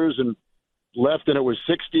Lakers and left, and it was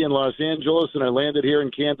 60 in Los Angeles, and I landed here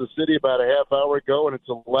in Kansas City about a half hour ago, and it's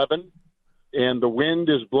 11, and the wind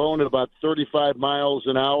is blowing at about 35 miles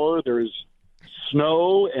an hour. There's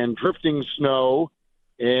snow and drifting snow,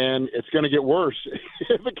 and it's going to get worse.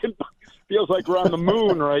 Feels like we're on the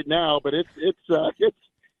moon right now, but it's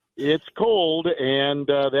cold, and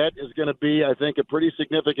that is going to be, I think, a pretty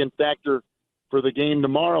significant factor for the game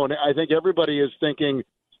tomorrow. And I think everybody is thinking,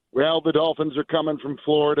 well, the Dolphins are coming from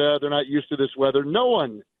Florida. They're not used to this weather. No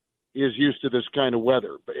one is used to this kind of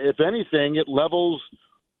weather. But if anything, it levels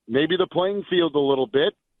maybe the playing field a little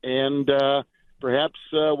bit, and perhaps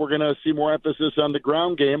we're going to see more emphasis on the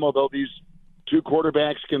ground game, although these two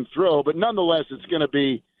quarterbacks can throw. But nonetheless, it's going to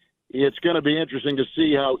be interesting to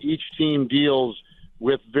see how each team deals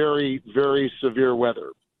with very, very severe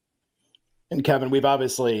weather. And Kevin, we've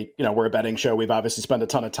obviously, we're a betting show. We've obviously spent a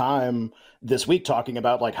ton of time this week talking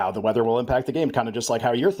about like how the weather will impact the game, kind of just like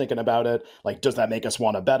how you're thinking about it. Like, does that make us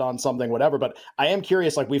want to bet on something, whatever? But I am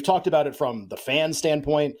curious, like we've talked about it from the fan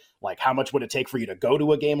standpoint, like how much would it take for you to go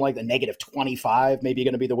to a game like the -25, maybe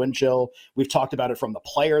going to be the wind chill. We've talked about it from the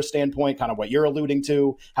player standpoint, kind of what you're alluding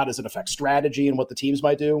to. How does it affect strategy and what the teams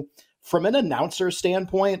might do? From an announcer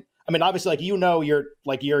standpoint, I mean, obviously, you're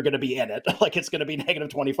going to be in it. Like, it's going to be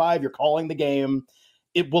 -25. You're calling the game.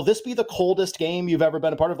 Will this be the coldest game you've ever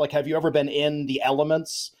been a part of? Like, have you ever been in the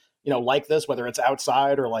elements, like this, whether it's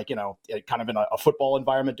outside or like, kind of in a football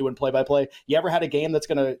environment doing play-by-play? You ever had a game that's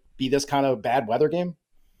going to be this kind of bad weather game?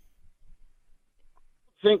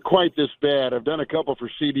 I think quite this bad. I've done a couple for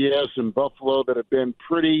CBS in Buffalo that have been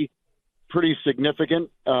pretty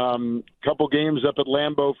significant. Couple games up at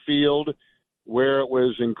Lambeau Field where it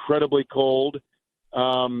was incredibly cold.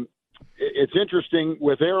 It's interesting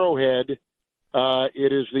with Arrowhead.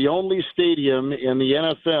 It is the only stadium in the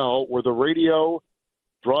NFL where the radio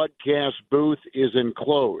broadcast booth is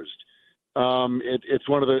enclosed. It's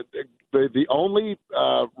one of the only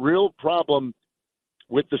real problem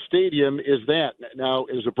with the stadium is that. Now,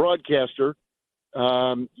 as a broadcaster,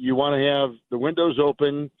 you want to have the windows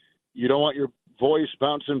open. You don't want your voice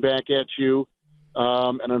bouncing back at you.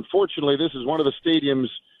 And unfortunately, this is one of the stadiums,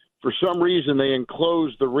 for some reason, they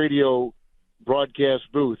enclosed the radio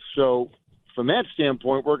broadcast booth. So from that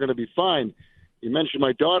standpoint, we're going to be fine. You mentioned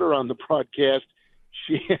my daughter on the broadcast.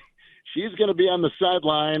 She's going to be on the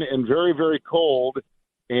sideline and very, very cold.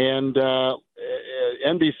 And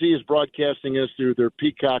NBC is broadcasting us through their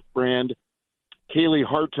Peacock brand. Kaylee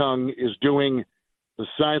Hartung is doing the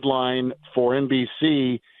sideline for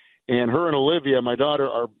NBC. And her and Olivia, my daughter,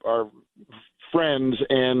 are friends,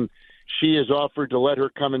 and she has offered to let her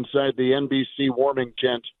come inside the NBC warming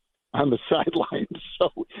tent on the sidelines.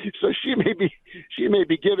 So she may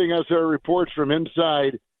be giving us her reports from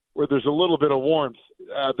inside where there's a little bit of warmth.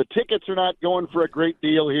 The tickets are not going for a great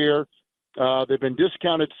deal here. They've been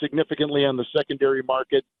discounted significantly on the secondary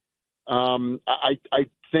market. I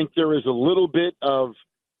think there is a little bit of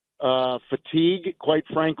fatigue, quite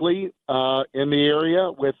frankly, in the area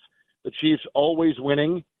with the Chiefs always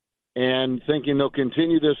winning and thinking they'll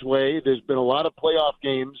continue this way. There's been a lot of playoff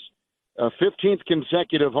games, 15th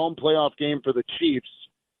consecutive home playoff game for the Chiefs.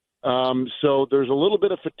 So there's a little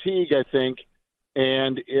bit of fatigue, I think.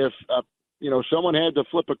 And if, someone had to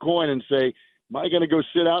flip a coin and say, am I going to go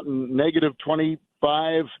sit out in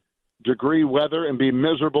 -25-degree weather and be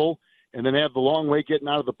miserable and then have the long wait getting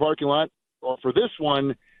out of the parking lot? Or for this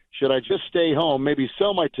one, should I just stay home, maybe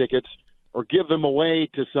sell my tickets, or give them away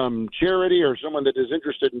to some charity or someone that is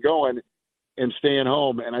interested in going and staying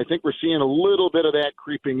home? And I think we're seeing a little bit of that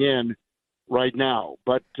creeping in right now.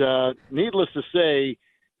 But needless to say,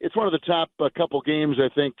 it's one of the top couple games, I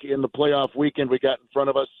think, in the playoff weekend we got in front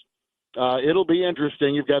of us. It'll be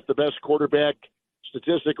interesting. You've got the best quarterback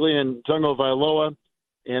statistically in Tungo Vailoa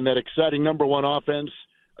and that exciting number one offense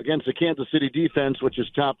against the Kansas City defense, which is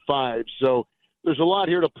top 5. So there's a lot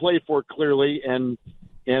here to play for, clearly, and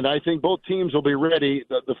I think both teams will be ready.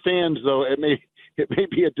 The fans, though, it may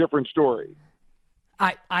be a different story.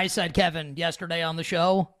 I said, Kevin, yesterday on the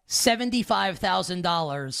show,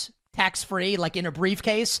 $75,000 tax-free, like in a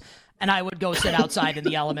briefcase, and I would go sit outside in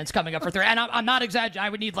the elements coming up for 3. And I'm not exaggerating. I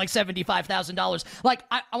would need like $75,000. Like,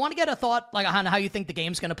 I want to get a thought like on how you think the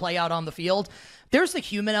game's going to play out on the field. There's the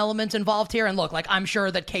human element involved here. And look, like, I'm sure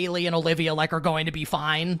that Kaylee and Olivia are going to be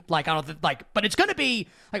fine. Like, I don't but it's going to be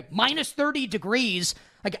like -30 degrees.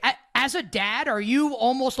 Like, as a dad, are you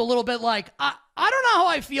almost a little bit like, I don't know how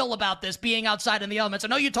I feel about this being outside in the elements? I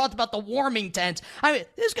know you talked about the warming tent. I mean,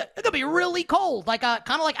 it's going to be really cold. Like, kind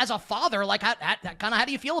of like as a father, like, how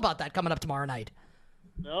do you feel about that coming up tomorrow night?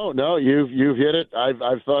 No, you've hit it.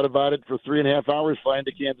 I've thought about it for 3.5 hours flying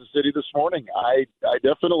to Kansas City this morning. I'm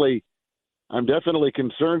definitely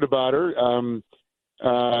concerned about her.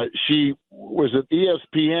 She was at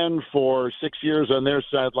ESPN for 6 years on their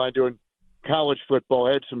sideline doing college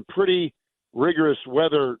football. Had some pretty rigorous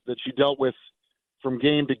weather that she dealt with from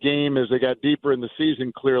game to game as they got deeper in the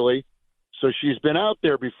season, clearly. So she's been out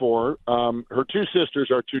there before. Her two sisters,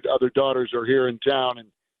 our two other daughters, are here in town,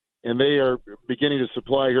 and they are beginning to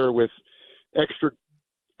supply her with extra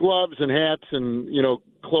gloves and hats and,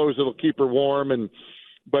 clothes that'll keep her warm.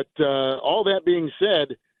 But all that being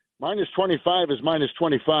said, minus 25 is minus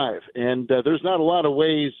 25, and there's not a lot of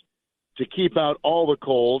ways to keep out all the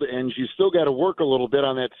cold, and she's still got to work a little bit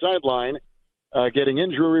on that sideline, getting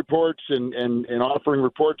injury reports and offering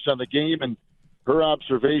reports on the game and her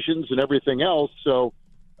observations and everything else. So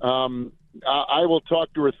I will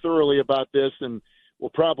talk to her thoroughly about this, and we'll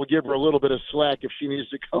probably give her a little bit of slack if she needs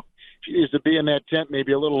to go. She needs to be in that tent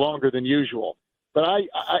maybe a little longer than usual. But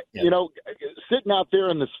sitting out there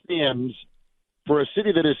in the stands for a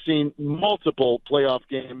city that has seen multiple playoff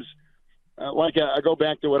games, I go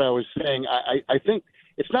back to what I was saying. I think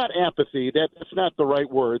it's not apathy. That's not the right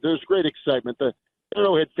word. There's great excitement. The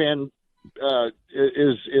Arrowhead fan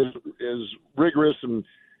is rigorous and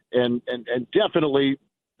definitely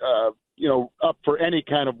up for any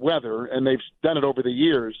kind of weather, and they've done it over the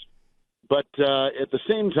years. But at the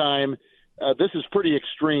same time, this is pretty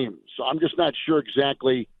extreme. So I'm just not sure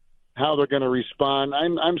exactly how they're going to respond.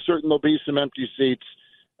 I'm certain there'll be some empty seats.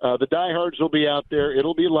 The diehards will be out there.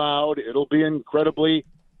 It'll be loud. It'll be incredibly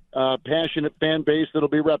passionate fan base that'll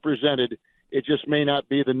be represented. It just may not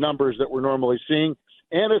be the numbers that we're normally seeing.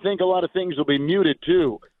 And I think a lot of things will be muted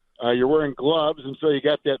too. You're wearing gloves, and so you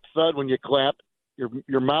got that thud when you clap.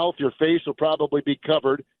 Your mouth, your face will probably be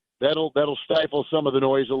covered. That'll stifle some of the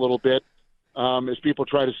noise a little bit as people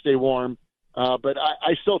try to stay warm. But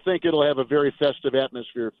I still think it'll have a very festive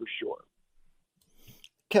atmosphere for sure.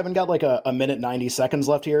 Kevin, got like a minute, 90 seconds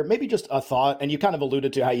left here. Maybe just a thought, and you kind of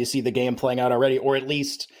alluded to how you see the game playing out already, or at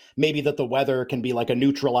least maybe that the weather can be like a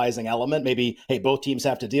neutralizing element. Maybe, hey, both teams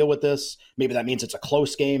have to deal with this. Maybe that means it's a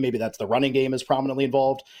close game. Maybe that's the running game is prominently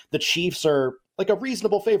involved. The Chiefs are like a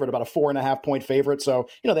reasonable favorite, about a 4.5 point favorite. So,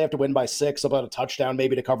 they have to win by 6, about a touchdown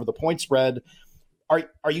maybe to cover the point spread.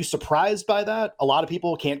 Are you surprised by that? A lot of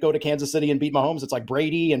people can't go to Kansas City and beat Mahomes. It's like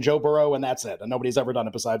Brady and Joe Burrow, and that's it. And nobody's ever done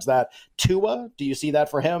it besides that. Tua, do you see that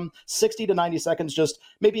for him? 60 to 90 seconds, just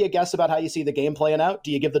maybe a guess about how you see the game playing out.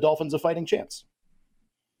 Do you give the Dolphins a fighting chance?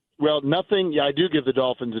 Well, nothing. Yeah, I do give the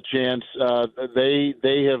Dolphins a chance.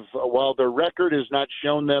 They have, while their record has not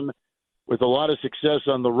shown them with a lot of success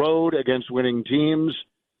on the road against winning teams,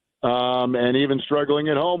 and even struggling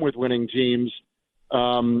at home with winning teams,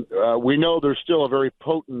 we know they're still a very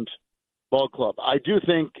potent ball club. I do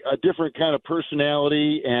think a different kind of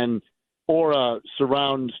personality and aura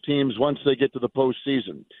surrounds teams once they get to the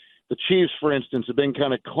postseason. The Chiefs, for instance, have been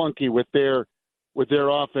kind of clunky with their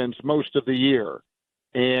offense most of the year.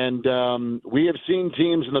 And we have seen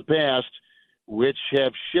teams in the past which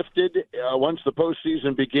have shifted once the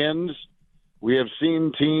postseason begins. We have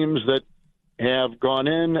seen teams that have gone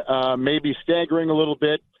in maybe staggering a little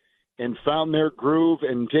bit and found their groove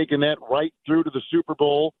and taken that right through to the Super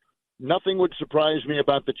Bowl. Nothing would surprise me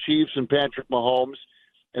about the Chiefs and Patrick Mahomes.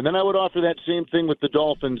 And then I would offer that same thing with the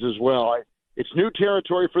Dolphins as well. It's new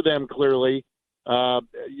territory for them, clearly.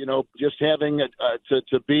 Just having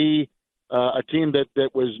to be a team that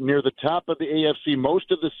was near the top of the AFC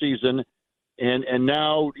most of the season, and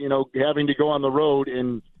now, having to go on the road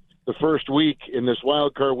in the first week in this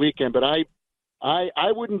wild card weekend. But I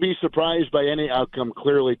wouldn't be surprised by any outcome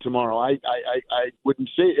clearly tomorrow. I wouldn't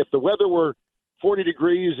say if the weather were 40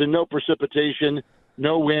 degrees and no precipitation,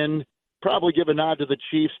 no wind, probably give a nod to the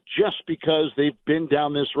Chiefs just because they've been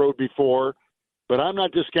down this road before. But I'm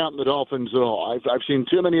not discounting the Dolphins at all. I've seen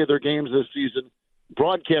too many of their games this season,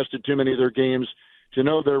 broadcasted too many of their games to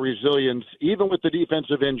know their resilience, even with the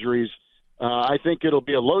defensive injuries. I think it'll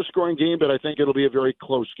be a low-scoring game, but I think it'll be a very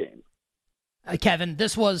close game. Kevin,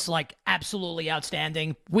 this was absolutely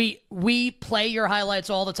outstanding. We play your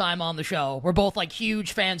highlights all the time on the show. We're both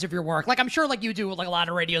huge fans of your work. I'm sure you do a lot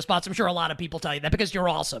of radio spots. I'm sure a lot of people tell you that because you're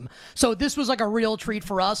awesome. So this was a real treat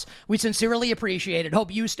for us. We sincerely appreciate it.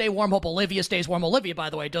 Hope you stay warm. Hope Olivia stays warm. Olivia, by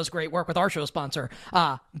the way, does great work with our show sponsor,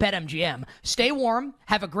 BetMGM. Stay warm.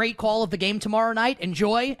 Have a great call of the game tomorrow night.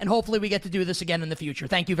 Enjoy, and hopefully we get to do this again in the future.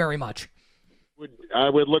 Thank you very much. I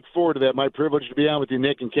would look forward to that. My privilege to be on with you,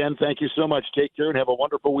 Nick and Ken. Thank you so much. Take care and have a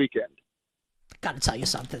wonderful weekend. Got to tell you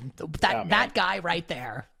something. That guy right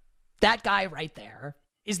there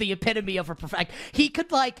is the epitome of a perfect. He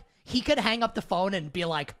could he could hang up the phone and be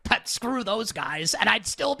like, screw those guys. And I'd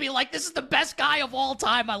still be like, this is the best guy of all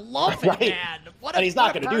time. I love it, man. And he's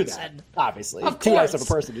not going to do that, obviously. Too nice of a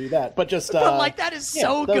person to do that. But just, but like, that is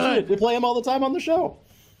so good. We play him all the time on the show.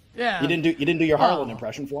 Yeah. You didn't do your Harlan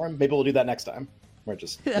impression for him. Maybe we'll do that next time. We're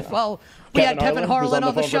just, well, we had Kevin Harlan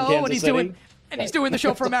on the show, and he's doing the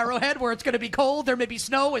show from Arrowhead, where it's going to be cold. There may be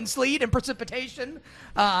snow and sleet and precipitation.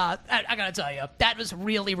 I got to tell you, that was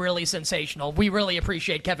really, really sensational. We really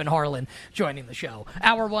appreciate Kevin Harlan joining the show.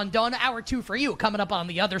 Hour 1 done. Hour 2 for you. Coming up on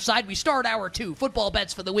the other side, we start Hour 2. Football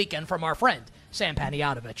bets for the weekend from our friend, Sam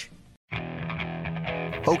Panayotovich.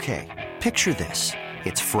 Okay, picture this.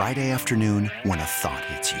 It's Friday afternoon when a thought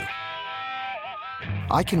hits you.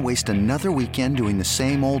 I can waste another weekend doing the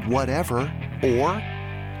same old whatever, or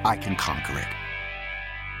I can conquer it.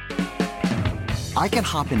 I can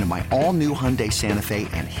hop into my all-new Hyundai Santa Fe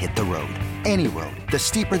and hit the road. Any road. The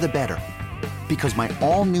steeper, the better. Because my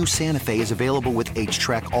all-new Santa Fe is available with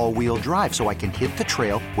H-Track all-wheel drive, so I can hit the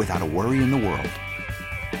trail without a worry in the world.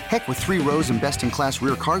 Heck, with 3 rows and best-in-class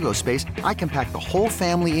rear cargo space, I can pack the whole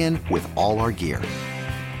family in with all our gear.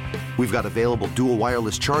 We've got available dual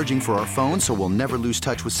wireless charging for our phones, so we'll never lose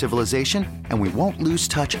touch with civilization, and we won't lose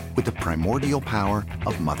touch with the primordial power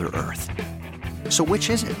of Mother Earth. So which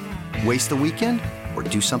is it? Waste the weekend or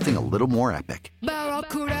do something a little more epic?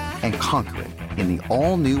 And conquer it in the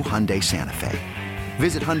all-new Hyundai Santa Fe.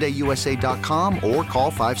 Visit HyundaiUSA.com or call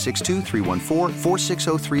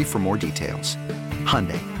 562-314-4603 for more details.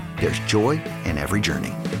 Hyundai, there's joy in every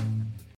journey.